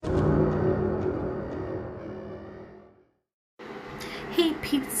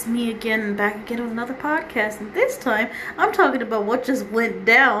peeps, it's me again, back again with another podcast, and this time I'm talking about what just went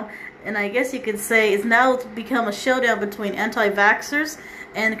down, and I guess you could say it's now become a showdown between anti-vaxxers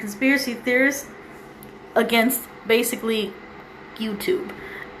and conspiracy theorists against basically YouTube.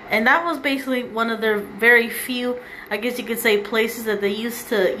 And that was basically one of their very few, I guess you could say, places that they used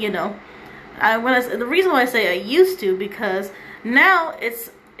to, you know, the reason why I say I used to, because now it's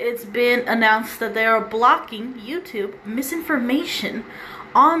been announced that they are blocking YouTube misinformation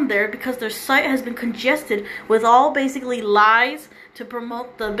on there because their site has been congested with all basically lies to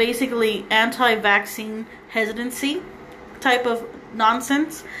promote the basically anti-vaccine hesitancy type of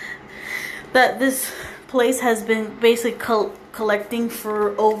nonsense that this place has been basically collecting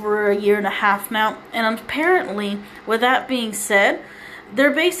for over a year and a half now. And apparently, with that being said,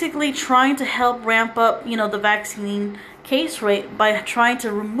 they're basically trying to help ramp up, you know, the vaccine case rate by trying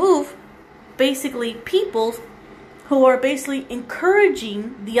to remove basically people who are basically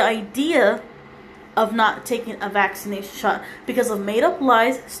encouraging the idea of not taking a vaccination shot because of made up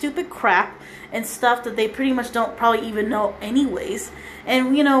lies, stupid crap, and stuff that they pretty much don't probably even know anyways.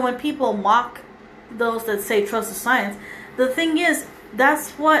 And you know, when people mock those that say trust the science, the thing is, that's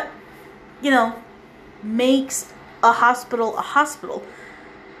what, you know, makes a hospital a hospital,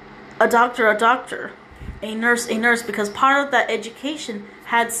 a doctor a doctor, a nurse, because part of that education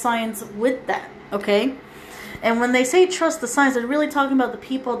had science with that, okay? And when they say trust the science, they're really talking about the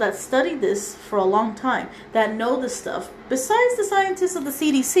people that studied this for a long time, that know this stuff, besides the scientists of the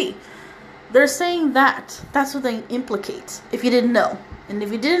CDC. They're saying that. That's what they implicate, if you didn't know. And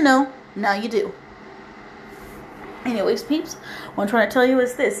if you didn't know, now you do. Anyways, peeps, what I'm trying to tell you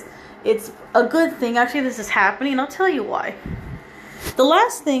is this. It's a good thing, actually, this is happening, and I'll tell you why. The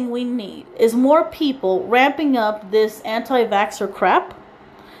last thing we need is more people ramping up this anti-vaxxer crap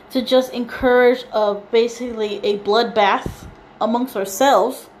to just encourage basically a bloodbath amongst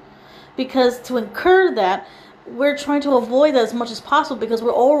ourselves, because to incur that, we're trying to avoid that as much as possible, because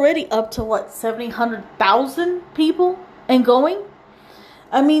we're already up to, what, 100,000 people and going?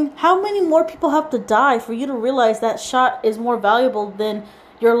 I mean, how many more people have to die for you to realize that shot is more valuable than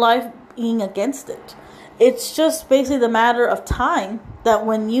your life being against it? It's just basically the matter of time that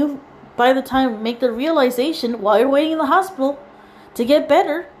when you, by the time, make the realization while you're waiting in the hospital to get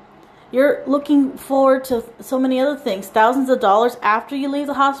better, you're looking forward to so many other things. Thousands of dollars after you leave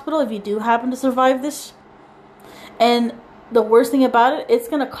the hospital if you do happen to survive this. And the worst thing about it, it's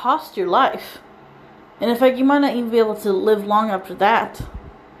going to cost your life. And in fact, you might not even be able to live long after that.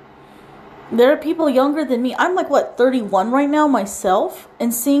 There are people younger than me. I'm like, what, 31 right now myself?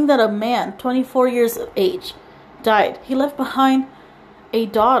 And seeing that a man, 24 years of age, died. He left behind a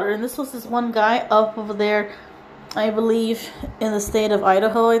daughter. And this was this one guy up over there, I believe, in the state of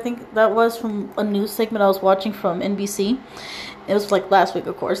Idaho. I think that was from a news segment I was watching from NBC. It was like last week,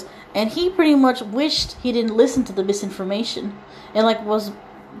 of course. And he pretty much wished he didn't listen to the misinformation. And like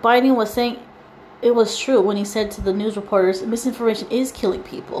Biden was saying, it was true when he said to the news reporters, misinformation is killing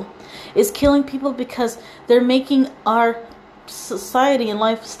people. It's killing people because they're making our society and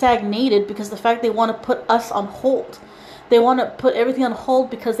life stagnated, because the fact they want to put us on hold. They want to put everything on hold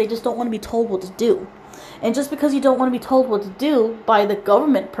because they just don't want to be told what to do. And just because you don't want to be told what to do by the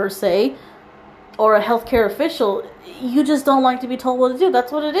government per se, or a healthcare official, you just don't like to be told what to do.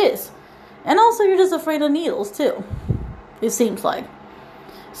 That's what it is. And also, you're just afraid of needles too. It seems like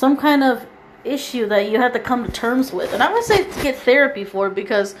some kind of issue that you have to come to terms with. And I would say to get therapy for,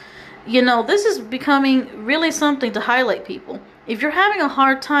 because, you know, this is becoming really something to highlight people. If you're having a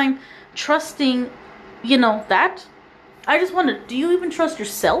hard time trusting, you know, that, I just wonder, do you even trust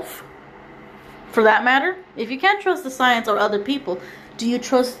yourself? For that matter, if you can't trust the science or other people, do you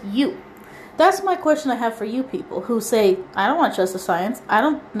trust you? That's my question I have for you people who say, I don't want to trust the science. I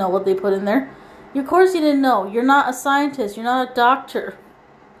don't know what they put in there. Of course you didn't know. You're not a scientist. You're not a doctor.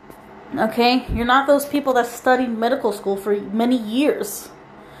 Okay? You're not those people that studied medical school for many years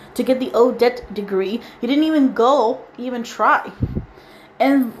to get the ODET degree. You didn't even try.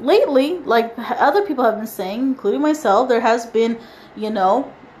 And lately, like other people have been saying, including myself, there has been, you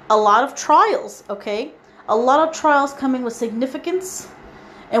know, a lot of trials, okay? A lot of trials coming with significance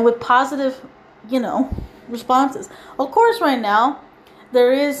and with positive, you know, responses. Of course, right now,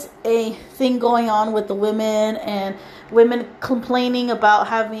 there is a thing going on with the women and women complaining about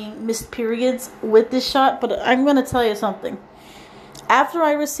having missed periods with this shot. But I'm going to tell you something. After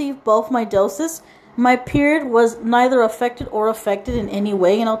I received both my doses, my period was neither affected in any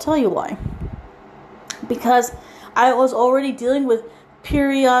way. And I'll tell you why. Because I was already dealing with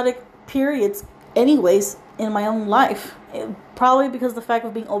periodic periods anyways in my own life. Probably because of the fact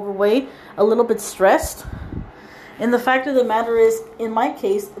of being overweight, a little bit stressed. And the fact of the matter is, in my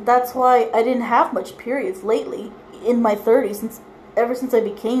case, that's why I didn't have much periods lately in my 30s, ever since I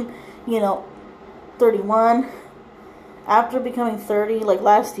became, 31, after becoming 30, like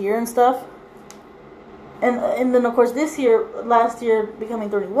last year and stuff. And then, of course, last year becoming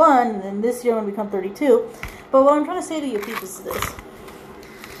 31, and then this year I'm going to become 32. But what I'm trying to say to you people is this,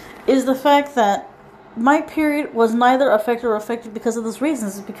 is the fact that my period was neither affected or affected because of those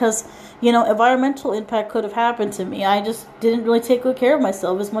reasons. It's because, environmental impact could have happened to me. I just didn't really take good care of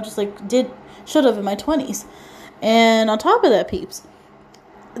myself as much as I should have in my 20s. And on top of that, peeps,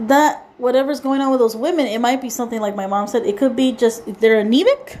 that whatever's going on with those women, it might be something like my mom said. It could be just they're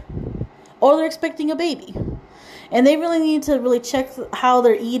anemic or they're expecting a baby. And they really need to really check how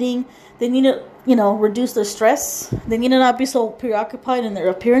they're eating. They need to, reduce their stress. They need to not be so preoccupied in their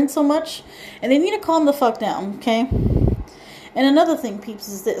appearance so much. And they need to calm the fuck down, okay? And another thing, peeps,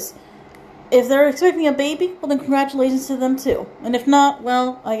 is this. If they're expecting a baby, well, then congratulations to them, too. And if not,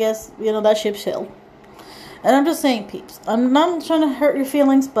 well, I guess, that ship sailed. And I'm just saying, peeps, I'm not trying to hurt your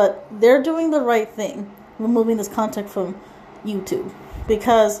feelings, but they're doing the right thing, removing this content from YouTube.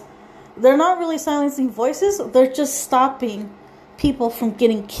 Because they're not really silencing voices, they're just stopping people from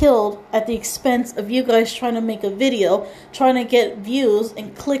getting killed at the expense of you guys trying to make a video, trying to get views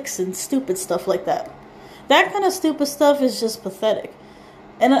and clicks and stupid stuff like that. That kind of stupid stuff is just pathetic.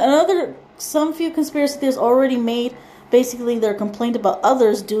 And some few conspiracy theorists already made basically their complaint about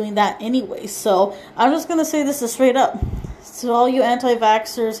others doing that anyway. So I'm just going to say this is straight up. To all you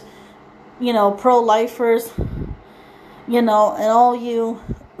anti-vaxxers, pro-lifers, and all you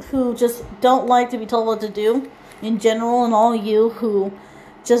who just don't like to be told what to do in general, and all you who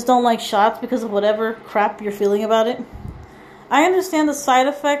just don't like shots because of whatever crap you're feeling about it. I understand the side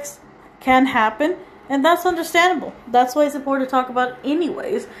effects can happen, and that's understandable. That's why it's important to talk about it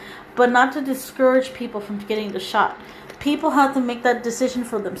anyways, but not to discourage people from getting the shot. People have to make that decision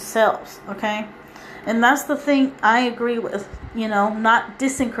for themselves, okay? And that's the thing I agree with, not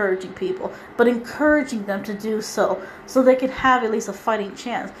disencouraging people, but encouraging them to do so they can have at least a fighting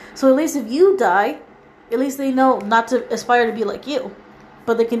chance. So at least if you die, at least they know not to aspire to be like you,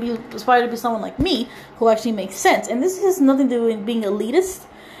 but they can aspire to be someone like me who actually makes sense. And this has nothing to do with being elitist.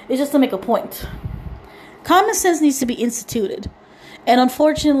 It's just to make a point. Common sense needs to be instituted. And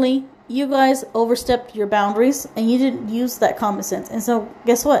unfortunately, you guys overstepped your boundaries and you didn't use that common sense. And so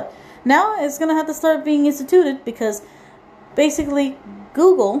guess what? Now it's going to have to start being instituted because basically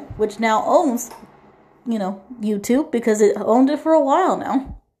Google, which now owns, YouTube, because it owned it for a while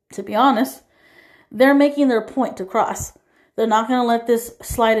now, to be honest, they're making their point to cross. They're not going to let this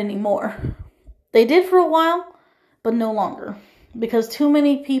slide anymore. They did for a while, but no longer. Because too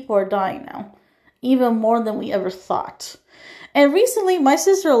many people are dying now. Even more than we ever thought. And recently, my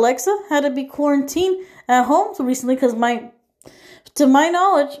sister Alexa had to be quarantined at home recently because to my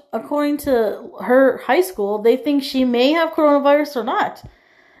knowledge, according to her high school, they think she may have coronavirus or not.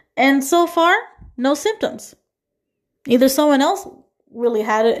 And so far, no symptoms. Either someone else really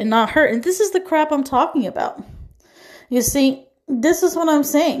had it and not her. And this is the crap I'm talking about. You see, this is what I'm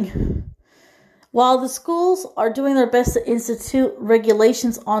saying. While the schools are doing their best to institute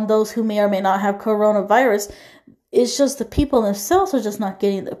regulations on those who may or may not have coronavirus, it's just the people themselves are just not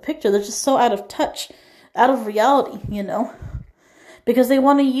getting the picture. They're just so out of touch, out of reality, because they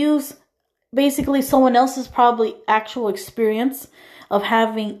want to use basically someone else's probably actual experience of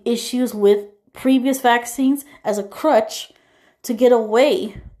having issues with previous vaccines as a crutch to get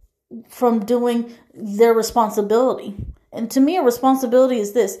away from doing their responsibility. And to me, a responsibility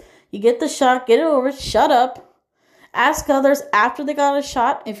is this. You get the shot, get it over, shut up. Ask others after they got a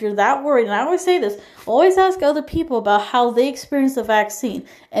shot, if you're that worried. And I always say this, always ask other people about how they experienced the vaccine.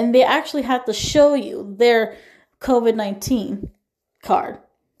 And they actually have to show you their COVID-19 card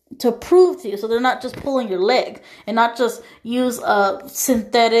to prove to you. So they're not just pulling your leg and not just use a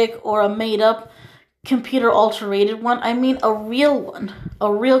synthetic or a made-up computer alterated one. I mean a real one,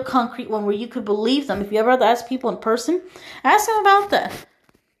 a real concrete one where you could believe them. If you ever have to ask people in person, ask them about that,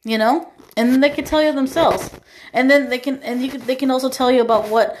 and then they can tell you themselves. And then they can also tell you about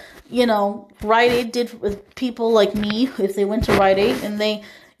what, Rite Aid did with people like me if they went to Rite Aid and they,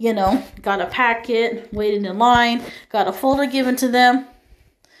 got a packet, waited in line, got a folder given to them,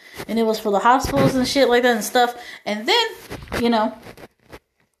 and it was for the hospitals and shit like that and stuff. And then,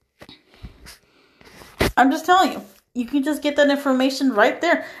 I'm just telling you, you can just get that information right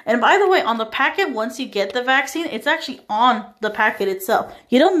there. And by the way, on the packet, once you get the vaccine, it's actually on the packet itself.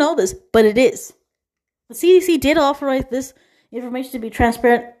 You don't know this, but it is. The CDC did authorize this information to be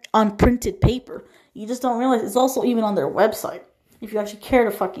transparent on printed paper. You just don't realize it's also even on their website, if you actually care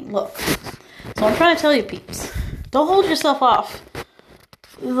to fucking look. So I'm trying to tell you, peeps, Don't hold yourself off.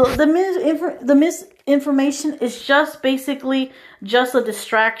 The misinformation is just basically just a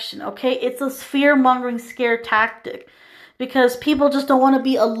distraction, okay? It's a fear-mongering scare tactic because people just don't want to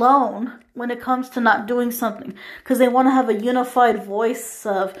be alone when it comes to not doing something because they want to have a unified voice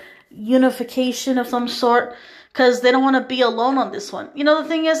of unification of some sort because they don't want to be alone on this one. You know, the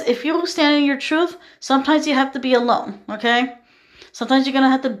thing is, if you stand in your truth, sometimes you have to be alone, okay? Sometimes you're going to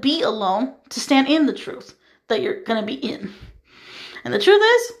have to be alone to stand in the truth that you're going to be in. And the truth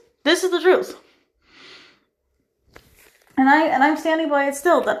is, this is the truth. And I'm standing by it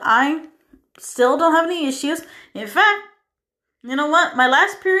still, that I still don't have any issues. In fact, you know what? My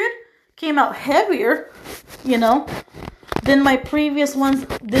last period came out heavier, you know, than my previous ones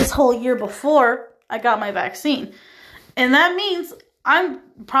this whole year before I got my vaccine. And that means I'm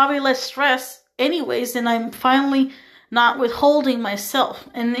probably less stressed anyways, and I'm finally not withholding myself.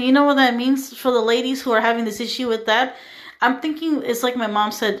 And you know what that means for the ladies who are having this issue with that? I'm thinking it's like my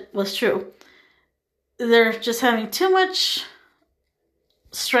mom said was true. They're just having too much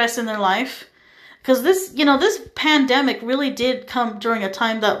stress in their life. Because this, you know, this pandemic really did come during a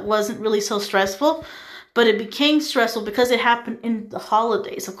time that wasn't really so stressful. But it became stressful because it happened in the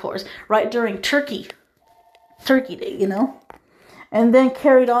holidays, of course. Right during Turkey Day, you know. And then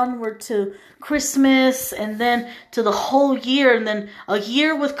carried onward to Christmas. And then to the whole year. And then a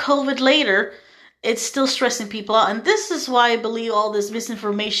year with COVID later. It's still stressing people out. And this is why I believe all this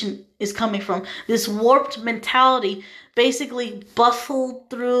misinformation is coming from. This warped mentality basically buffled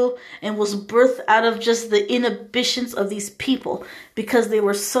through and was birthed out of just the inhibitions of these people. Because they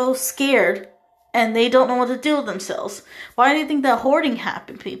were so scared and they don't know what to do with themselves. Why do you think that hoarding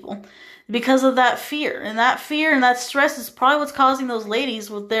happened, people? Because of that fear. And that fear and that stress is probably what's causing those ladies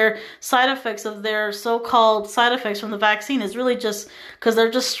with their side effects of their so-called side effects from the vaccine. Is really just because they're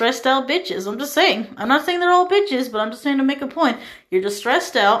just stressed out bitches. I'm just saying. I'm not saying they're all bitches, but I'm just saying to make a point. You're just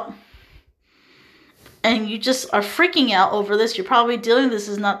stressed out. And you just are freaking out over this. You're probably dealing this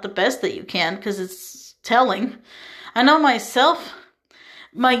is not the best that you can because it's telling. I know myself,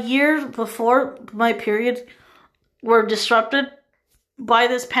 my year before my period were disrupted by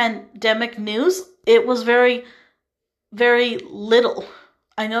this pandemic news. It was very, very little.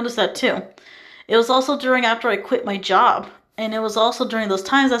 I noticed that too. It was also after I quit my job. And it was also during those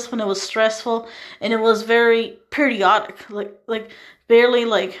times, that's when it was stressful. And it was very periodic.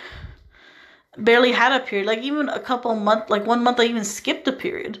 Barely had a period. Like even a couple months, like 1 month I even skipped a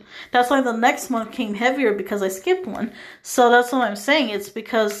period. That's why the next month came heavier because I skipped one. So that's what I'm saying. It's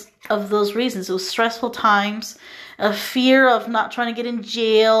because of those reasons. It was stressful times. A fear of not trying to get in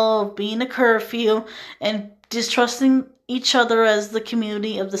jail, of being a curfew, and distrusting each other as the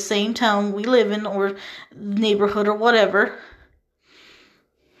community of the same town we live in or neighborhood or whatever.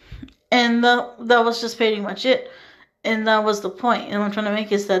 And that was just pretty much it. And that was the point. And what I'm trying to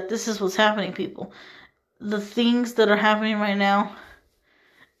make is that this is what's happening, people. The things that are happening right now,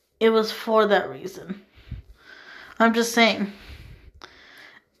 it was for that reason. I'm just saying.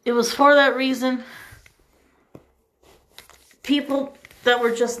 It was for that reason. People that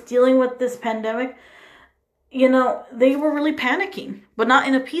were just dealing with this pandemic, you know, they were really panicking. But not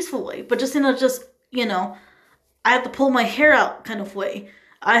in a peaceful way. But just in a I had to pull my hair out kind of way.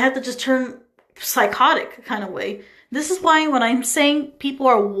 I had to just turn psychotic kind of way. This is why when I'm saying people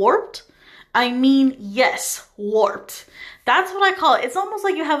are warped, I mean, yes, warped. That's what I call it. It's almost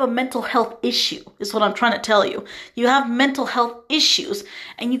like you have a mental health issue, is what I'm trying to tell you. You have mental health issues,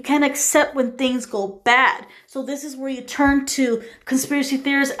 and you can't accept when things go bad. So this is where you turn to conspiracy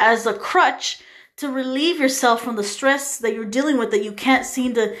theories as a crutch to relieve yourself from the stress that you're dealing with that you can't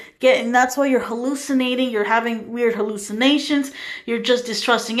seem to get. And that's why you're hallucinating. You're having weird hallucinations. You're just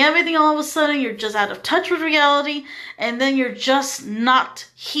distrusting everything all of a sudden. You're just out of touch with reality. And then you're just not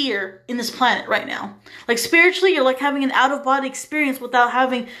here in this planet right now. Like spiritually, you're like having an out-of-body experience without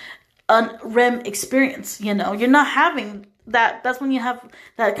having a REM experience. You know, you're not having that. That's when you have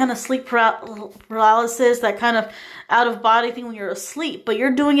that kind of sleep paralysis, that kind of out-of-body thing when you're asleep. But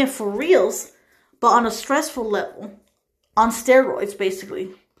you're doing it for reals. But on a stressful level, on steroids, basically.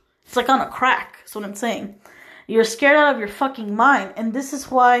 It's like on a crack, that's what I'm saying. You're scared out of your fucking mind. And this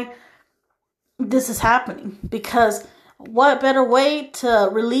is why this is happening. Because what better way to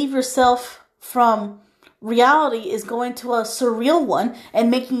relieve yourself from reality is going to a surreal one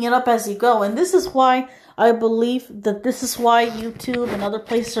and making it up as you go. And this is why I believe that this is why YouTube and other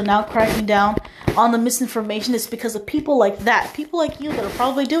places are now cracking down on the misinformation. It's because of people like that. People like you that are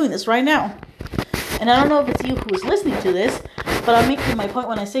probably doing this right now. And I don't know if it's you who is listening to this, but I'm making my point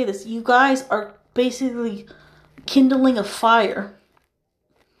when I say this. You guys are basically kindling a fire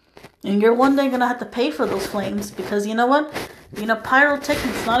And you're one day going to have to pay for those flames because you know what?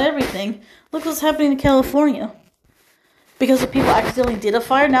 Pyrotechnics, not everything. Look what's happening in California. Because the people accidentally did a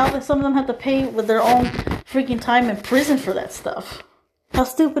fire, now that some of them have to pay with their own freaking time in prison for that stuff. How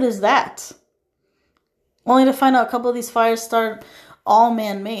stupid is that? Only to find out a couple of these fires started all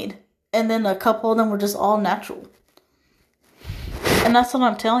man-made. And then a couple of them were just all natural. And that's what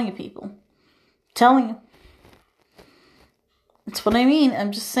I'm telling you, people. Telling you. It's what I mean.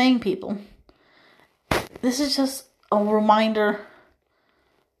 I'm just saying, people. This is just a reminder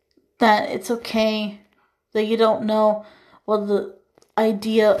that it's okay that you don't know what the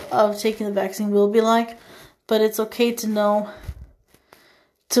idea of taking the vaccine will be like. But it's okay to know,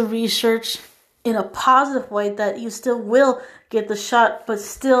 to research in a positive way that you still will get the shot, but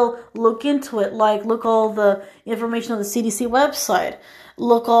still look into it. Like, look all the information on the CDC website.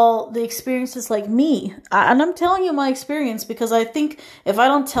 Look all the experiences like me. And I'm telling you my experience because I think if I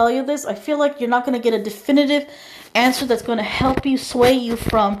don't tell you this, I feel like you're not going to get a definitive answer that's going to help you sway you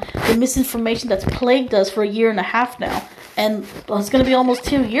from the misinformation that's plagued us for 1.5 years now. And it's going to be almost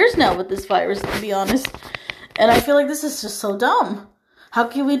 2 years now with this virus, to be honest. And I feel like this is just so dumb. How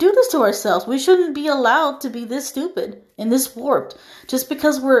can we do this to ourselves? We shouldn't be allowed to be this stupid and this warped just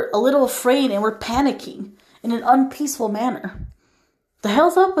because we're a little afraid and we're panicking in an unpeaceful manner. The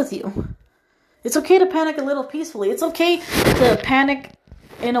hell's up with you? It's okay to panic a little peacefully. It's okay to panic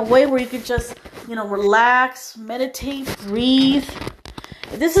in a way where you could just, relax, meditate, breathe.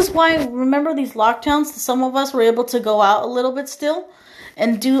 This is why, remember these lockdowns, some of us were able to go out a little bit still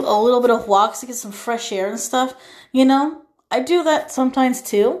and do a little bit of walks to get some fresh air and stuff, I do that sometimes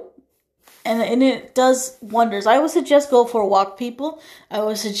too, and it does wonders. I would suggest go for a walk, people. I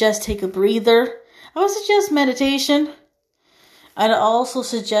would suggest take a breather. I would suggest meditation. I'd also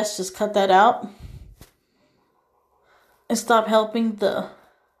suggest just cut that out and stop helping the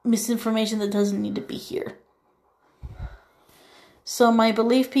misinformation that doesn't need to be here. So my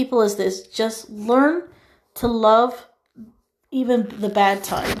belief, people, is this. Just learn to love even the bad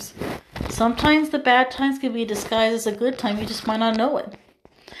times. Sometimes the bad times can be disguised as a good time. You just might not know it.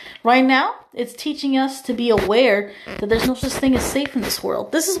 Right now, it's teaching us to be aware that there's no such thing as safe in this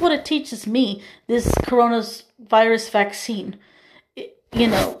world. This is what it teaches me, this coronavirus vaccine,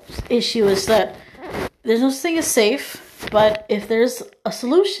 issue is that there's no such thing as safe, but if there's a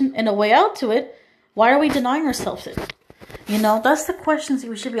solution and a way out to it, why are we denying ourselves it? That's the questions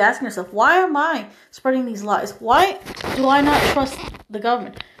we should be asking ourselves. Why am I spreading these lies? Why do I not trust the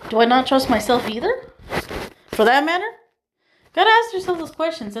government? Do I not trust myself either? For that matter? Gotta ask yourself those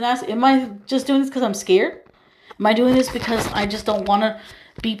questions and ask, am I just doing this because I'm scared? Am I doing this because I just don't want to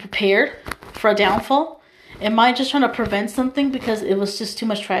be prepared for a downfall? Am I just trying to prevent something because it was just too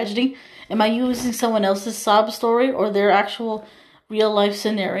much tragedy? Am I using someone else's sob story or their actual real life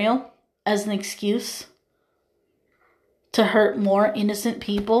scenario as an excuse to hurt more innocent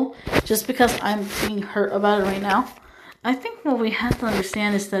people just because I'm being hurt about it right now? I think what we have to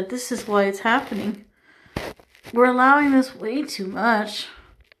understand is that this is why it's happening. We're allowing this way too much.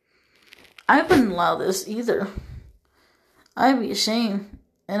 I wouldn't allow this either. I'd be ashamed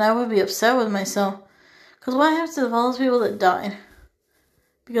and I would be upset with myself. Because what happens to all those people that died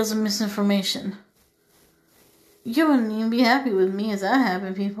because of misinformation? You wouldn't even be happy with me if that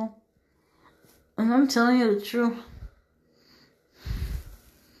happened, people. And I'm telling you the truth.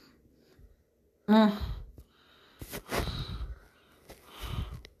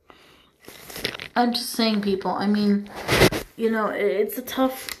 I'm just saying, people. I mean, it's a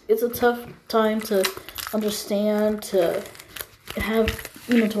tough time to understand, to have,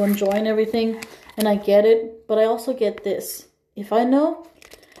 to enjoy and everything. And I get it, but I also get this. If I know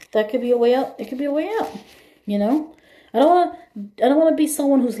that could be a way out, it could be a way out. I don't want to be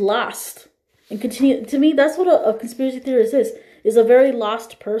someone who's lost and continue. To me, that's what a conspiracy theorist is a very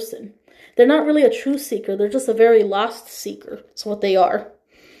lost person. They're not really a true seeker. They're just a very lost seeker. That's what they are.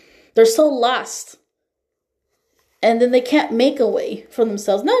 They're so lost. And then they can't make a way for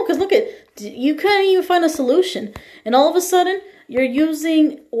themselves. No, because you can't even find a solution. And all of a sudden, you're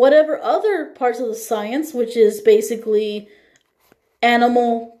using whatever other parts of the science, which is basically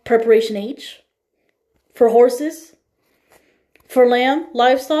animal preparation H, for horses, for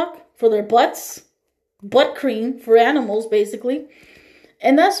livestock, for their butts, butt cream for animals, basically.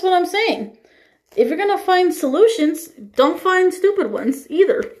 And that's what I'm saying. If you're going to find solutions, don't find stupid ones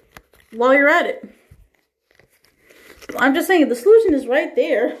either while you're at it. I'm just saying, the solution is right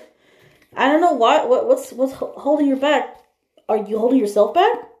there. I don't know what's holding you back. Are you holding yourself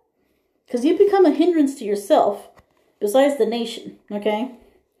back? Because you become a hindrance to yourself, besides the nation, okay?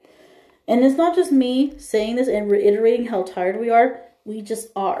 And it's not just me saying this and reiterating how tired we are. We just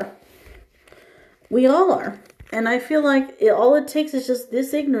are. We all are. And I feel like all it takes is just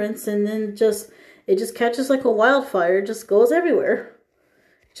this ignorance, and then it just catches like a wildfire. It just goes everywhere.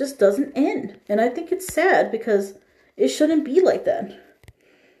 It just doesn't end. And I think it's sad because it shouldn't be like that.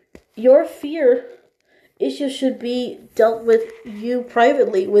 Your fear issues should be dealt with you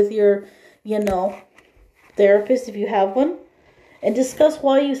privately with your, therapist if you have one. And discuss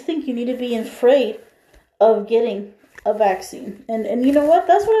why you think you need to be afraid of getting a vaccine. And you know what?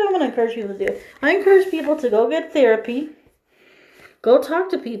 That's what I want to encourage people to do. I encourage people to go get therapy. Go talk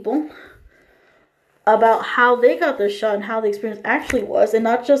to people about how they got their shot and how the experience actually was. And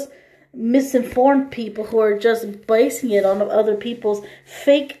not just misinformed people who are just basing it on other people's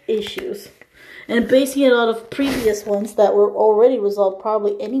fake issues. And basing it out of previous ones that were already resolved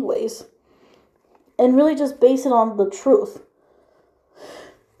probably anyways. And really just base it on the truth.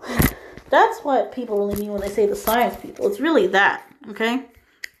 That's what people really mean when they say the science people. It's really that, okay?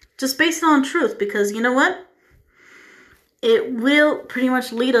 Just base it on truth, because you know what? It will pretty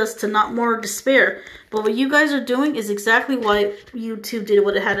much lead us to not more despair. But what you guys are doing is exactly why YouTube did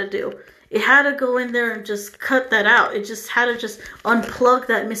what it had to do. It had to go in there and just cut that out. It just had to just unplug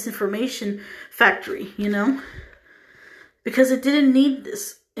that misinformation factory, Because it didn't need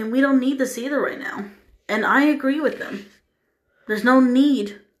this. And we don't need this either right now. And I agree with them. There's no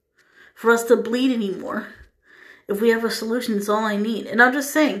need for us to bleed anymore. If we have a solution, it's all I need. And I'm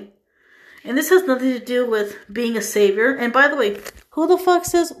just saying. And this has nothing to do with being a savior. And by the way, who the fuck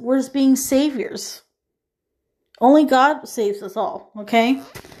says we're being saviors? Only God saves us all, okay?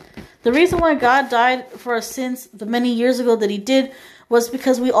 The reason why God died for our sins the many years ago that he did was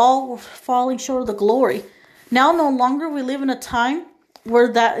because we all were falling short of the glory. Now no longer we live in a time where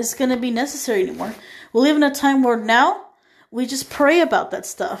that is going to be necessary anymore. We live in a time where now we just pray about that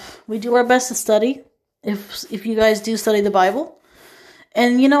stuff. We do our best to study, if you guys do study the Bible.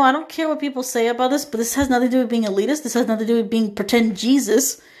 And, I don't care what people say about this, but this has nothing to do with being elitist. This has nothing to do with being pretend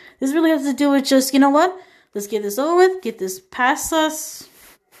Jesus. This really has to do with just, let's get this over with, get this past us,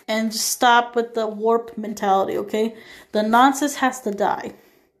 and just stop with the warp mentality, okay? The nonsense has to die.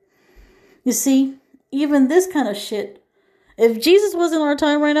 You see, even this kind of shit, if Jesus was in our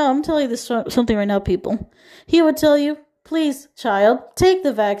time right now, I'm telling you this something right now, people. He would tell you, please, child, take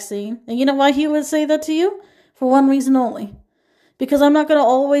the vaccine. And you know why he would say that to you? For one reason only. Because I'm not going to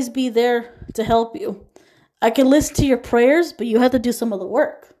always be there to help you. I can listen to your prayers, but you have to do some of the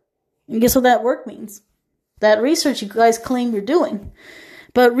work. And guess what that work means? That research you guys claim you're doing.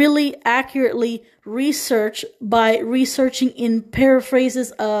 But really accurately research by researching in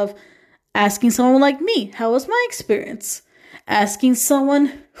paraphrases of asking someone like me, how was my experience? Asking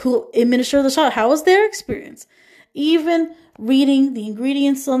someone who administered the shot, how was their experience? Even reading the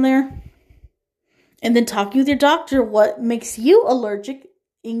ingredients on there. And then talking with your doctor what makes you allergic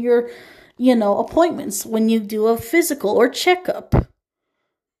in your, appointments when you do a physical or checkup.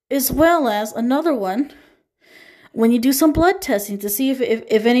 As well as another one, when you do some blood testing to see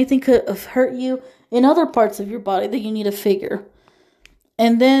if anything could have hurt you in other parts of your body that you need to figure.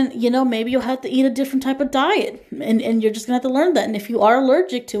 And then, maybe you'll have to eat a different type of diet. And you're just going to have to learn that. And if you are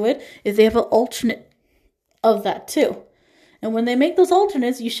allergic to it, if they have an alternate of that too. And when they make those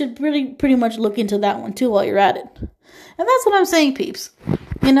alternates, you should really pretty much look into that one too while you're at it. And that's what I'm saying, peeps.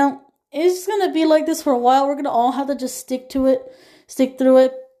 It's going to be like this for a while. We're going to all have to just stick through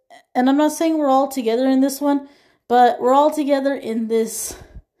it. And I'm not saying we're all together in this one, but we're all together in this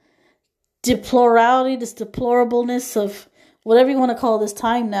deplorability, this deplorableness of whatever you want to call this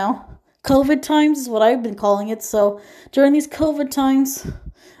time now. COVID times is what I've been calling it. So during these COVID times,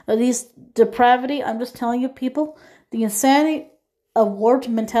 or these depravity, I'm just telling you, people, the insanity of warped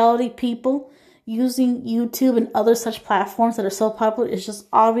mentality people using YouTube and other such platforms that are so popular is just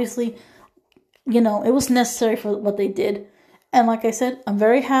obviously, it was necessary for what they did. And like I said, I'm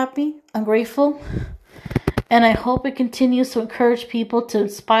very happy. I'm grateful. And I hope it continues to encourage people to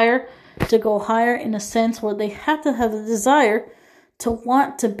inspire to go higher in a sense where they have to have the desire to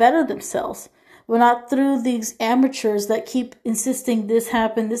want to better themselves. We're not through these amateurs that keep insisting this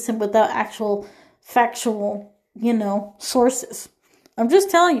happened, and without actual factual sources. I'm just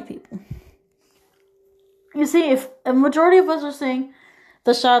telling you, people. You see, if a majority of us are saying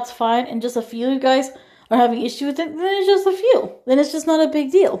the shot's fine and just a few of you guys are having issue with it, then it's just a few. Then it's just not a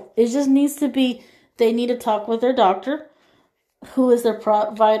big deal. It just needs to be, they need to talk with their doctor, who is their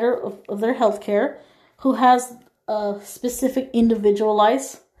provider of their health care, who has a specific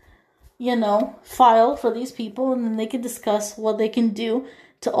individualized, file for these people, and then they can discuss what they can do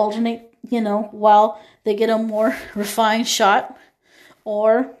to alternate, while they get a more refined shot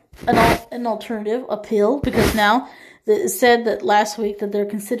or an alternative, a pill, because now It said that last week that they're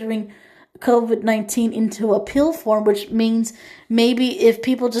considering COVID-19 into a pill form, which means maybe if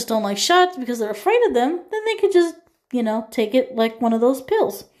people just don't like shots because they're afraid of them, then they could just, take it like one of those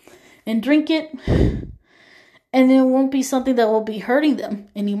pills and drink it, and it won't be something that will be hurting them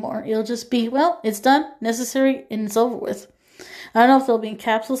anymore. It'll just be, well, it's done, necessary, and it's over with. I don't know if they'll be in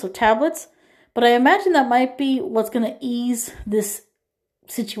capsules or tablets, but I imagine that might be what's going to ease this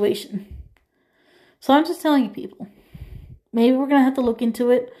situation. So I'm just telling you, people, maybe we're going to have to look into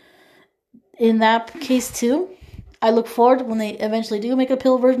it in that case too. I look forward to when they eventually do make a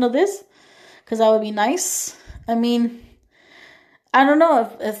pill version of this, because that would be nice. I mean, I don't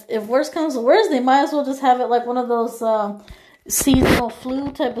know, if worse comes to worse, they might as well just have it like one of those seasonal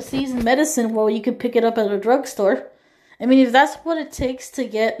flu type of season medicine where you could pick it up at a drugstore. I mean, if that's what it takes to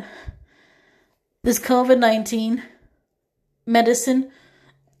get this COVID-19 medicine,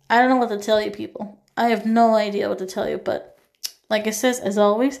 I don't know what to tell you, people. I have no idea what to tell you, but like I says, as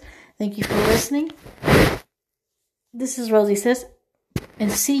always, thank you for listening. This is Rosie Says,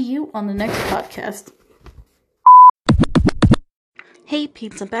 and see you on the next podcast. Hey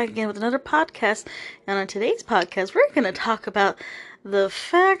peeps, I'm back again with another podcast, and on today's podcast, we're going to talk about the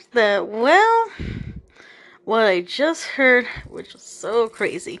fact that, well, what I just heard, which was so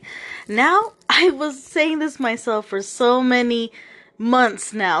crazy. Now, I was saying this myself for so many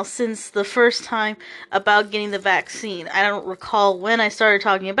months now, since the first time about getting the vaccine. I don't recall when I started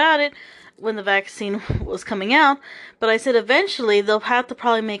talking about it, when the vaccine was coming out, but I said eventually they'll have to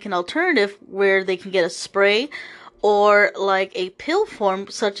probably make an alternative where they can get a spray or like a pill form,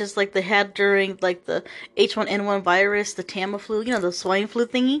 such as like they had during like the H1N1 virus, the Tamiflu, the swine flu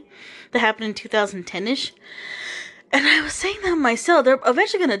thingy that happened in 2010-ish. And I was saying that myself, they're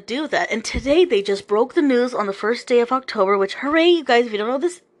eventually going to do that. And today they just broke the news on the first day of October, which, hooray, you guys, if you don't know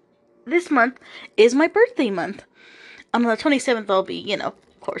this month is my birthday month. On the 27th, I'll be, of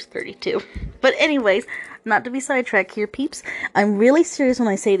course, 32. But anyways, not to be sidetracked here, peeps, I'm really serious when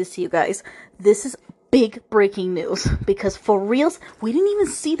I say this to you guys. This is big breaking news, because for reals, we didn't even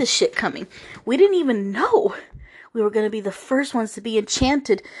see the shit coming. We didn't even know we were going to be the first ones to be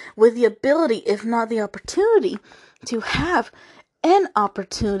enchanted with the ability, if not the opportunity, to have an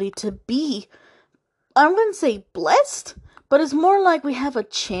opportunity to be, I wouldn't say blessed, but it's more like we have a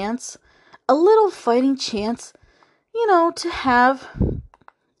chance, a little fighting chance, to have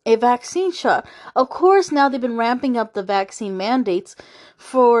a vaccine shot. Of course, now they've been ramping up the vaccine mandates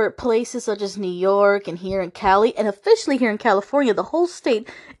for places such as New York and here in Cali, and officially here in California, the whole state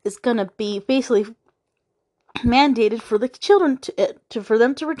is going to be basically mandated for the children for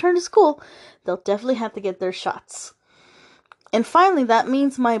them to return to school. They'll definitely have to get their shots. And finally, that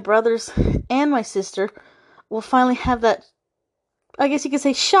means my brothers and my sister will finally have that, I guess you could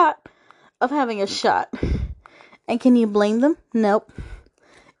say, shot of having a shot. And can you blame them? Nope.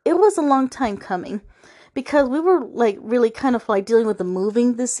 It was a long time coming, because we were like really kind of like dealing with the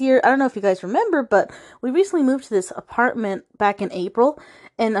moving this year. I don't know if you guys remember, but we recently moved to this apartment back in April,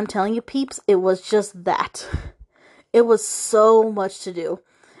 and I'm telling you, peeps, it was just that. It was so much to do.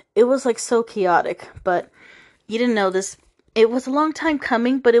 It was like so chaotic, but you didn't know this. It was a long time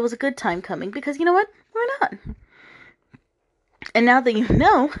coming, but it was a good time coming, because you know what? Why not? And now that you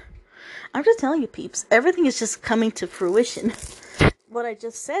know, I'm just telling you, peeps, everything is just coming to fruition. What I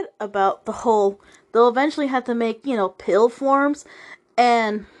just said about the whole, they'll eventually have to make, pill forms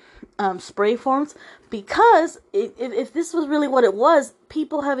and spray forms, because if this was really what it was,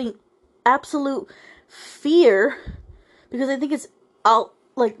 people having absolute fear, because I think it's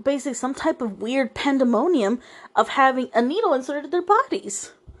like basically some type of weird pandemonium of having a needle inserted in their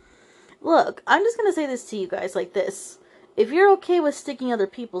bodies. Look, I'm just going to say this to you guys like this. If you're okay with sticking other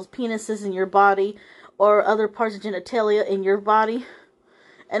people's penises in your body, or other parts of genitalia in your body,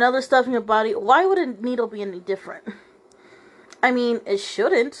 and other stuff in your body, why would a needle be any different? I mean, it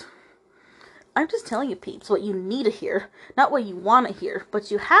shouldn't. I'm just telling you, peeps, what you need to hear. Not what you want to hear, but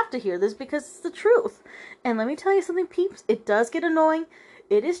you have to hear this because it's the truth. And let me tell you something, peeps. It does get annoying.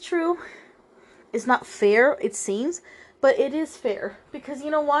 It is true. It's not fair, it seems, but it is fair. Because you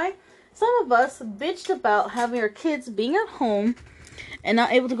know why? Some of us bitched about having our kids being at home and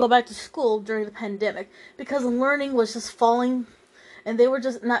not able to go back to school during the pandemic, because learning was just falling, and they were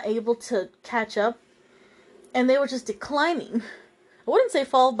just not able to catch up, and they were just declining. I wouldn't say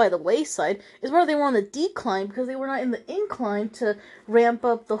fall by the wayside. It's more they were on the decline, because they were not in the incline to ramp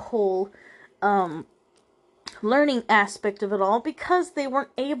up the whole learning aspect of it all, because they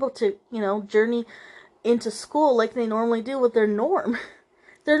weren't able to, journey into school like they normally do with their norm.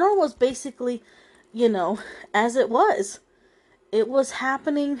 Their norm was basically, as it was. It was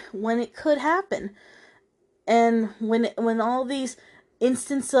happening when it could happen. And when all these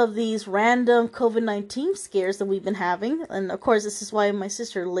instances of these random COVID-19 scares that we've been having, and of course this is why my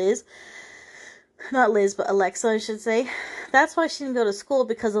sister not Liz, but Alexa, I should say, that's why she didn't go to school,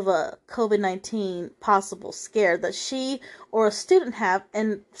 because of a COVID-19 possible scare that she or a student have.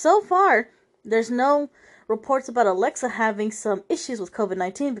 And so far, there's no reports about Alexa having some issues with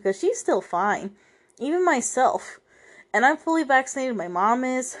COVID-19, because she's still fine. Even myself. And I'm fully vaccinated, my mom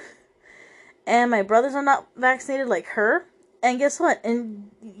is, and my brothers are not vaccinated like her. And guess what? And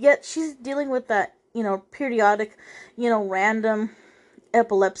yet she's dealing with that, periodic, random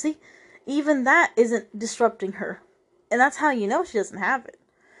epilepsy. Even that isn't disrupting her. And that's how you know she doesn't have it.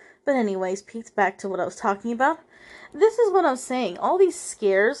 But anyways, peeps, back to what I was talking about. This is what I'm saying. All these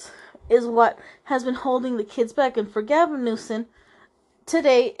scares is what has been holding the kids back. And for Gavin Newsom,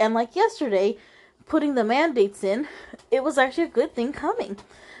 today, and like yesterday, putting the mandates in, it was actually a good thing coming.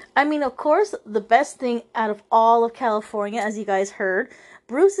 I mean, of course, the best thing out of all of California, as you guys heard,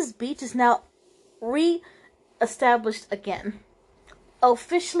 Bruce's Beach is now re-established again.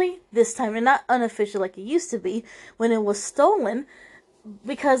 Officially this time, and not unofficial like it used to be when it was stolen,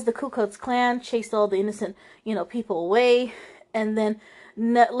 because the Ku Klux Klan chased all the innocent, people away, and then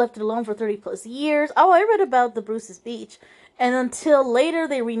left it alone for 30 plus years. Oh, I read about the Bruce's Beach, and until later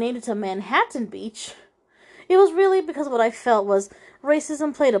they renamed it to Manhattan Beach. It was really because what I felt was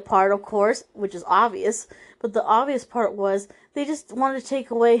racism played a part, of course, which is obvious, but the obvious part was they just wanted to take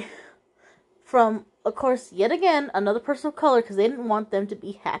away from, of course, yet again, another person of color, because they didn't want them to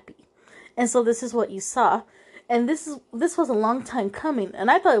be happy. And so this is what you saw. And this was a long time coming, and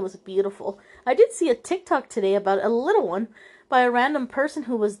I thought it was beautiful. I did see a TikTok today about a little one by a random person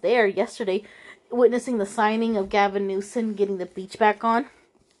who was there yesterday, witnessing the signing of Gavin Newsom getting the beach back on.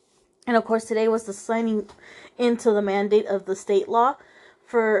 And of course, today was the signing into the mandate of the state law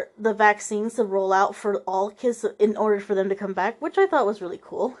for the vaccines to roll out for all kids in order for them to come back, which I thought was really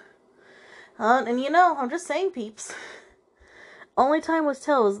cool. And I'm just saying, peeps, only time will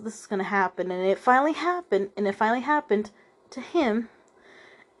tell is this is going to happen. And it finally happened. And it finally happened to him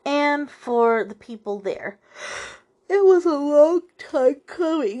and for the people there. It was a long time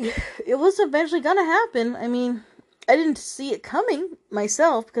coming. It was eventually going to happen. I mean, I didn't see it coming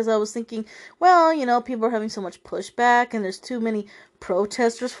myself, because I was thinking, well, people are having so much pushback and there's too many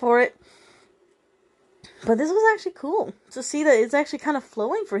protesters for it. But this was actually cool to see that it's actually kind of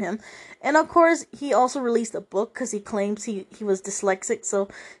flowing for him. And of course, he also released a book, because he claims he was dyslexic. So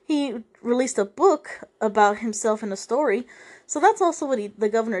he released a book about himself in a story. So that's also what the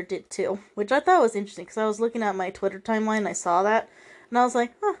governor did too, which I thought was interesting, because I was looking at my Twitter timeline and I saw that. And I was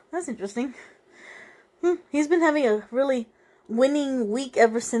like, huh, that's interesting. He's been having a really winning week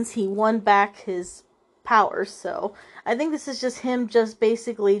ever since he won back his powers. So I think this is just him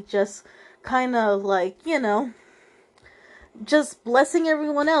basically kind of like, just blessing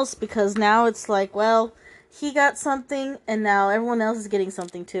everyone else, because now it's like, well, he got something and now everyone else is getting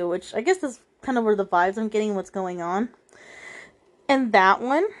something too, which I guess that's kind of where the vibes I'm getting, what's going on. And that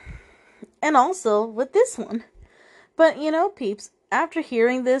one, and also with this one. But, peeps, after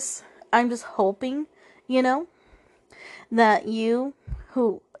hearing this, I'm just hoping, that you,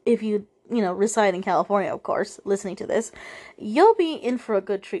 if you reside in California, of course, listening to this, you'll be in for a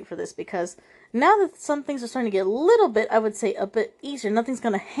good treat for this, because now that some things are starting to get a little bit, I would say, a bit easier, nothing's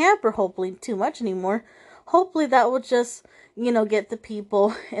going to hamper, hopefully, too much anymore. Hopefully that will just, get the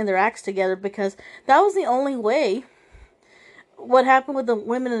people and their acts together, because that was the only way. What happened with the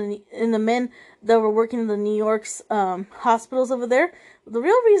women and the men that were working in the New York's hospitals over there, the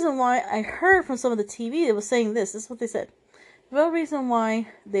real reason why, I heard from some of the TV, it was saying this is what they said. The real reason why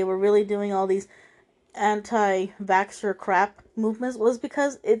they were really doing all these anti-vaxxer crap movements was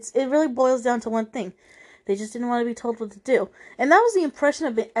because it really boils down to one thing. They just didn't want to be told what to do. And that was the impression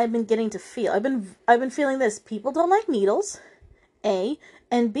I've been getting to feel. I've been feeling this. People don't like needles, A,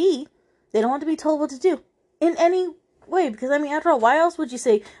 and B, they don't want to be told what to do in any way. Because, after all, why else would you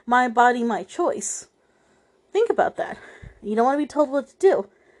say, my body, my choice? Think about that. You don't want to be told what to do.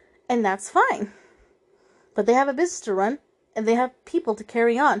 And that's fine. But they have a business to run, and they have people to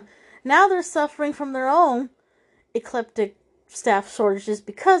carry on. Now they're suffering from their own eclectic staff shortages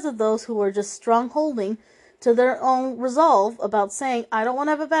because of those who are just strong-holding to their own resolve about saying, I don't want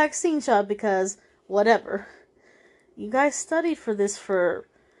to have a vaccine shot because whatever. You guys studied for this for,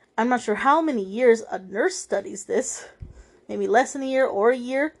 I'm not sure how many years a nurse studies this. Maybe less than a year or a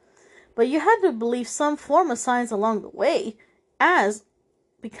year. But you had to believe some form of science along the way as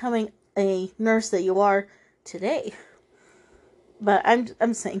becoming a nurse that you are today. But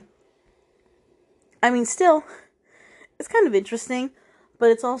I'm saying, still, it's kind of interesting, but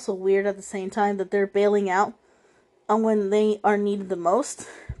it's also weird at the same time that they're bailing out when they are needed the most.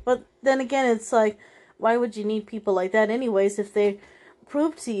 But then again, it's like, why would you need people like that anyways if they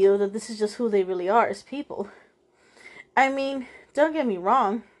prove to you that this is just who they really are as people? I mean, don't get me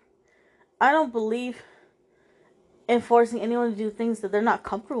wrong. I don't believe in forcing anyone to do things that they're not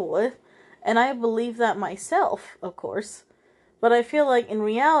comfortable with. And I believe that myself, of course. But I feel like in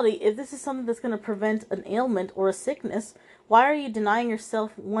reality, if this is something that's going to prevent an ailment or a sickness, why are you denying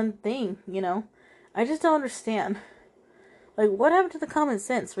yourself one thing, you know? I just don't understand. Like, what happened to the common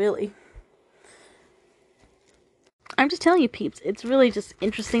sense, really? I'm just telling you, peeps, it's really just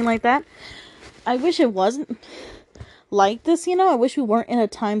interesting like that. I wish it wasn't like this, you know? I wish we weren't in a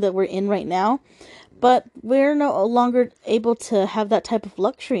time that we're in right now. But we're no longer able to have that type of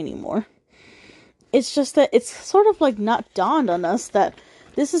luxury anymore. It's just that it's sort of like not dawned on us that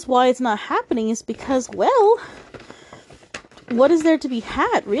this is why it's not happening, is because, well, what is there to be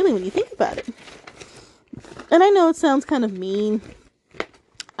had, really, when you think about it? And I know it sounds kind of mean.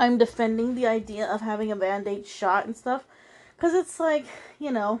 I'm defending the idea of having a Band-Aid shot and stuff. Because it's like,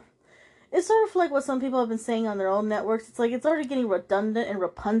 you know, it's sort of like what some people have been saying on their own networks. It's like it's already getting redundant and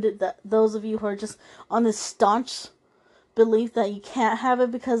repugnant that those of you who are just on this staunch belief that you can't have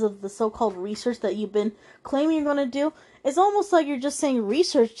it because of the so-called research that you've been claiming you're going to do. It's almost like you're just saying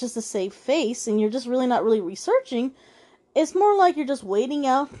research just to save face, and you're just really not really researching. It's more like you're just waiting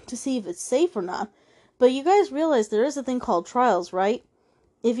out to see if it's safe or not. But you guys realize there is a thing called trials, right?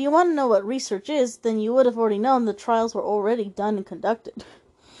 If you want to know what research is, then you would have already known the trials were already done and conducted.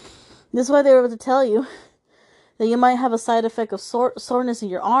 This is why they were able to tell you that you might have a side effect of soreness in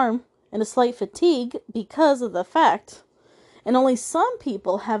your arm and a slight fatigue because of the fact. And only some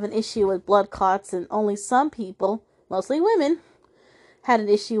people have an issue with blood clots, and only some people, mostly women, had an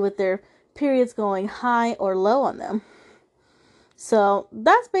issue with their periods going high or low on them. So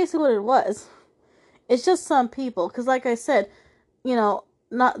that's basically what it was. It's just some people, because like I said, you know,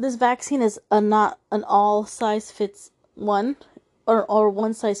 not this vaccine is not an all size fits one or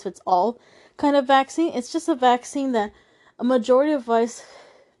one size fits all kind of vaccine. It's just a vaccine that a majority of us,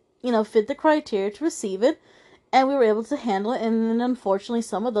 you know, fit the criteria to receive it. And we were able to handle it, and then unfortunately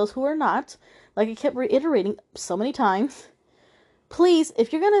some of those who are not, like I kept reiterating so many times, please,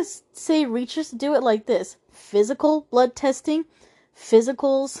 if you're going to say research, do it like this. Physical blood testing,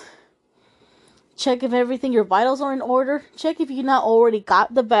 physicals, check if everything, your vitals are in order, check if you not already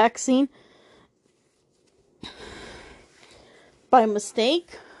got the vaccine by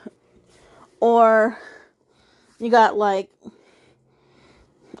mistake, or you got like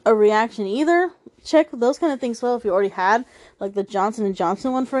a reaction either. Check those kind of things well if you already had, like the Johnson &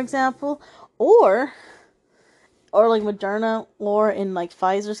 Johnson one, for example, or like Moderna, or in like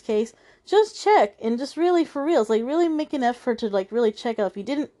Pfizer's case. Just check, and just really for reals, like really make an effort to like really check out if you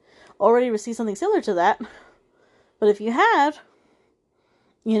didn't already receive something similar to that. But if you had,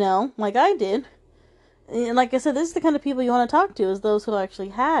 you know, like I did, and like I said, this is the kind of people you want to talk to, is those who actually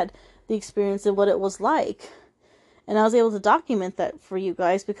had the experience of what it was like. And I was able to document that for you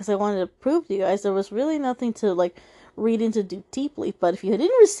guys because I wanted to prove to you guys there was really nothing to like read into deeply. But if you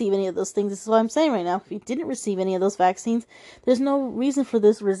didn't receive any of those things, this is what I'm saying right now. If you didn't receive any of those vaccines, there's no reason for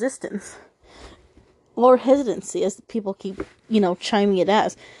this resistance or hesitancy, as people keep, you know, chiming it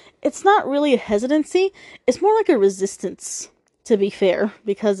as. It's not really a hesitancy. It's more like a resistance, to be fair,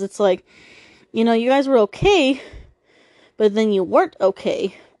 because it's like, you know, you guys were okay, but then you weren't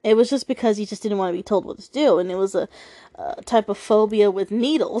okay. It was just because you just didn't want to be told what to do. And it was a type of phobia with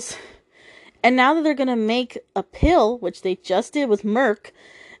needles. And now that they're going to make a pill, which they just did with Merck,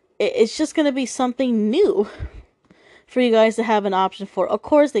 it's just going to be something new for you guys to have an option for. Of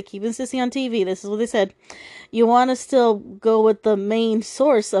course, they keep insisting on TV. This is what they said. You want to still go with the main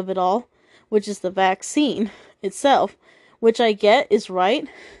source of it all, which is the vaccine itself, which I get is right.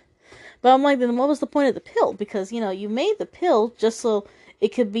 But I'm like, then what was the point of the pill? Because, you know, you made the pill just so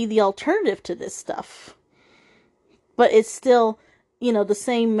it could be the alternative to this stuff. But it's still, you know, the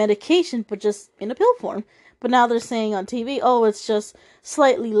same medication, but just in a pill form. But now they're saying on TV, oh, it's just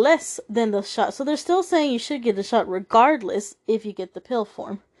slightly less than the shot. So they're still saying you should get the shot regardless if you get the pill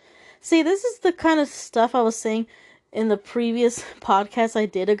form. See, this is the kind of stuff I was saying in the previous podcast I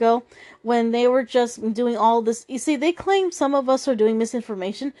did ago, when they were just doing all this. You see, they claim some of us are doing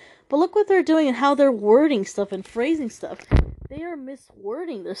misinformation, but look what they're doing and how they're wording stuff and phrasing stuff. They are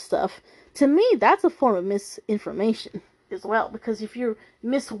miswording their stuff. To me, that's a form of misinformation as well, because if you're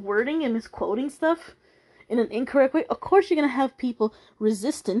miswording and misquoting stuff in an incorrect way, of course you're going to have people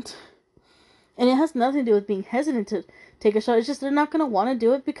resistant. And it has nothing to do with being hesitant to take a shot. It's just they're not going to want to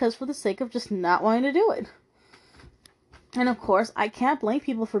do it because for the sake of just not wanting to do it. And of course, I can't blame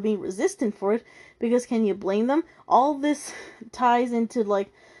people for being resistant for it, because can you blame them? All this ties into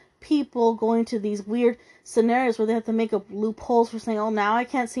like people going to these weird scenarios where they have to make up loopholes for saying, oh, now I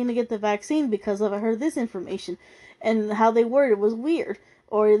can't seem to get the vaccine because I heard this information. And how they worded it was weird,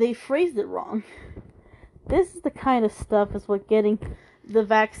 or they phrased it wrong. This is the kind of stuff is what getting the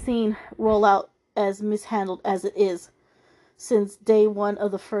vaccine rollout as mishandled as it is since day one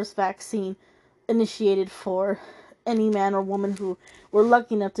of the first vaccine initiated for any man or woman who were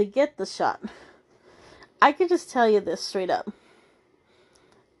lucky enough to get the shot. I could just tell you this straight up.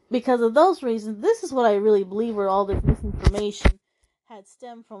 Because of those reasons, this is what I really believe where all this misinformation had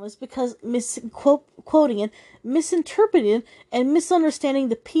stemmed from, is because quoting it, misinterpreting it, and misunderstanding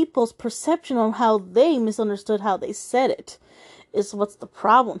the people's perception on how they misunderstood how they said it is what's the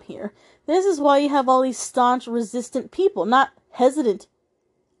problem here. This is why you have all these staunch, resistant people, not hesitant,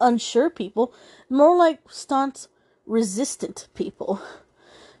 unsure people, more like staunch, resistant people.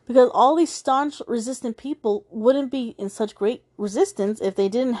 Because all these staunch, resistant people wouldn't be in such great resistance if they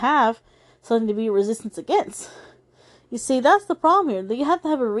didn't have something to be resistance against. You see, that's the problem here. You have to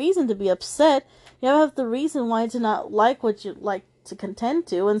have a reason to be upset. You have the reason why to not like what you like to contend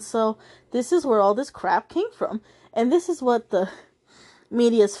to. And so this is where all this crap came from. And this is what the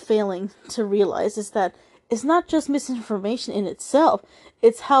media is failing to realize, is that it's not just misinformation in itself.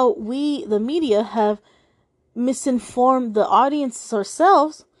 It's how we, the media, have misinformed the audience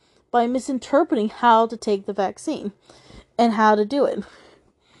ourselves by misinterpreting how to take the vaccine and how to do it.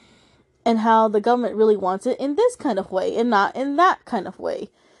 And how the government really wants it in this kind of way and not in that kind of way.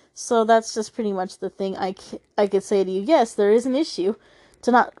 So that's just pretty much the thing I could say to you. Yes, there is an issue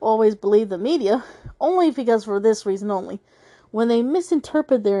to not always believe the media, only because for this reason only. When they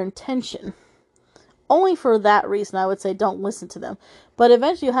misinterpret their intention, only for that reason, I would say don't listen to them. But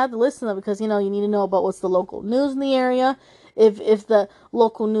eventually you have to listen to them because, you need to know about what's the local news in the area. If the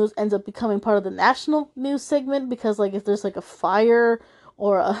local news ends up becoming part of the national news segment, because like if there's like a fire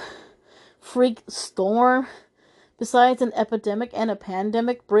or a freak storm, besides an epidemic and a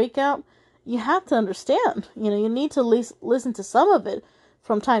pandemic breakout, you have to understand, you need to listen to some of it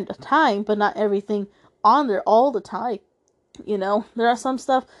from time to time, but not everything on there all the time. There are some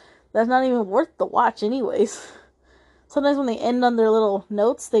stuff that's not even worth the watch anyways. Sometimes when they end on their little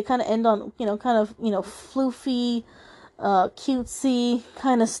notes, they kind of end on, floofy, cutesy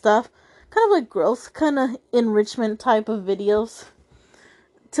kind of stuff, kind of like growth, kind of enrichment type of videos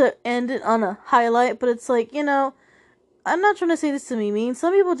to end it on a highlight. But it's like, I'm not trying to say this to be mean.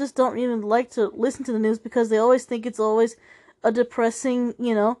 Some people just don't even like to listen to the news because they always think it's always a depressing,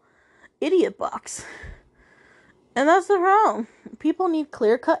 idiot box. And that's the problem. People need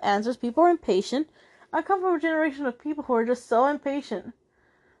clear-cut answers. People are impatient. I come from a generation of people who are just so impatient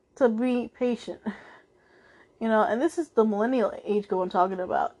to be patient. And this is the millennial age I'm talking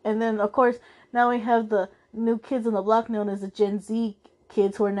about. And then, of course, now we have the new kids on the block known as the Gen Z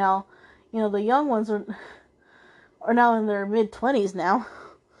kids who are now, the young ones are now in their mid-20s now.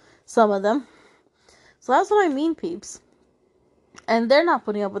 Some of them. So that's what I mean, peeps. And they're not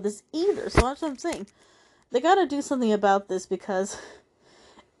putting up with this either. So that's what I'm saying. They gotta do something about this, because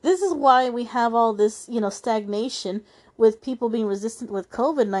this is why we have all this, stagnation with people being resistant with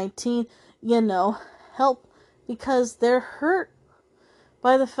COVID-19, help, because they're hurt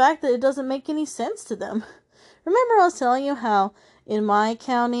by the fact that it doesn't make any sense to them. Remember I was telling you how in my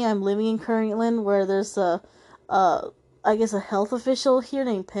county, I'm living in Kirtland, where there's a health official here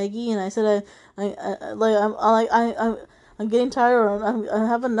named Peggy, and I said I'm getting tired, or I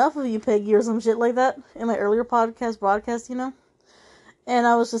have enough of you, Peggy, or some shit like that in my earlier broadcast, And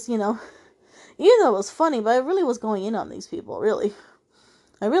I was just, even though it was funny, but I really was going in on these people, really.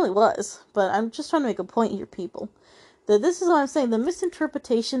 I really was. But I'm just trying to make a point here, people. That this is what I'm saying. The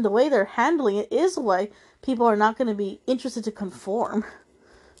misinterpretation, the way they're handling it, is why people are not going to be interested to conform.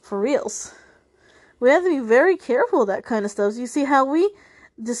 For reals. We have to be very careful of that kind of stuff. So you see how we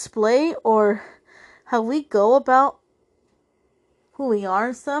display or how we go about who we are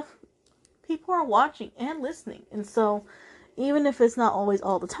and stuff, people are watching and listening. And so, even if it's not always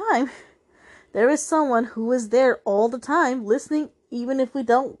all the time, there is someone who is there all the time listening, even if we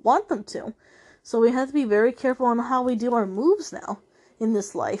don't want them to. So we have to be very careful on how we do our moves now in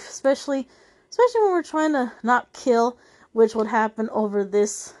this life, especially when we're trying to not kill, which would happen over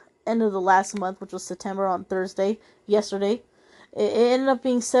this end of the last month, which was September on yesterday. It ended up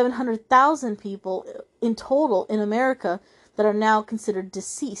being 700,000 people in total in America that are now considered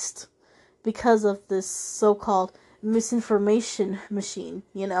deceased because of this so-called misinformation machine,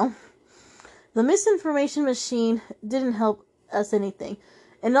 The misinformation machine didn't help us anything.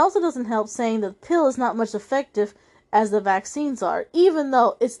 And it also doesn't help saying that the pill is not much effective as the vaccines are, even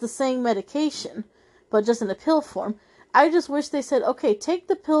though it's the same medication, but just in a pill form. I just wish they said, okay, take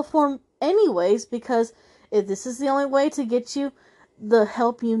the pill form anyways, because if this is the only way to get you the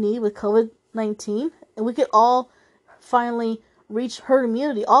help you need with COVID-19, and we could all finally reach herd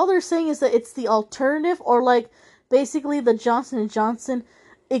immunity. All they're saying is that it's the alternative, or like basically the Johnson & Johnson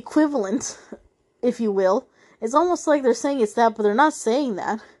equivalent, if you will. It's almost like they're saying it's that, but they're not saying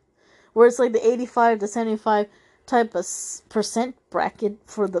that. Where it's like the 85 to 75 type of percent bracket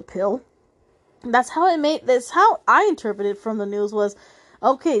for the pill. That's how I interpreted from the news was,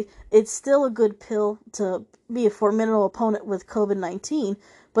 okay, it's still a good pill to be a formidable opponent with COVID-19,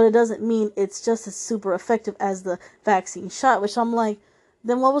 but it doesn't mean it's just as super effective as the vaccine shot, which I'm like,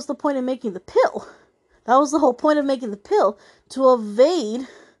 then what was the point of making the pill? That was the whole point of making the pill, to evade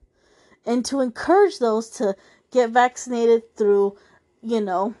and to encourage those to get vaccinated through,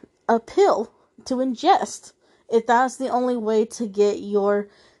 a pill to ingest. If that's the only way to get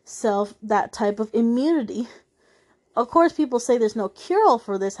yourself that type of immunity. Of course, people say there's no cure-all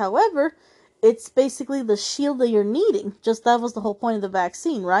for this. However, it's basically the shield that you're needing. Just that was the whole point of the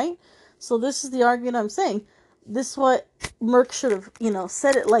vaccine, right? So this is the argument I'm saying. This is what Merck should have,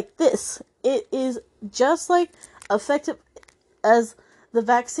 said it like this. It is just like effective as the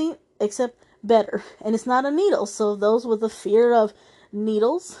vaccine, except better. And it's not a needle. So those with a fear of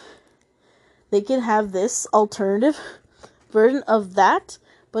needles, they can have this alternative version of that.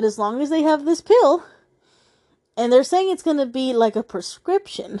 But as long as they have this pill, and they're saying it's going to be like a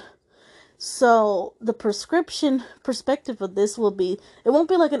prescription. So the prescription perspective of this will be, it won't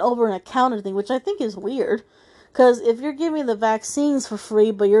be like an over-the-counter thing, which I think is weird. Because if you're giving the vaccines for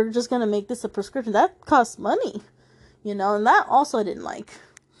free, but you're just going to make this a prescription, that costs money. And that also I didn't like.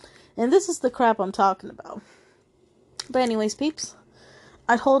 And this is the crap I'm talking about. But anyways, peeps,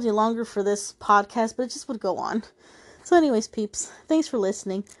 I'd hold you longer for this podcast, but it just would go on. So anyways, peeps, thanks for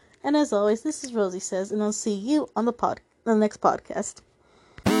listening. And as always, this is Rosie Says, and I'll see you on the next podcast.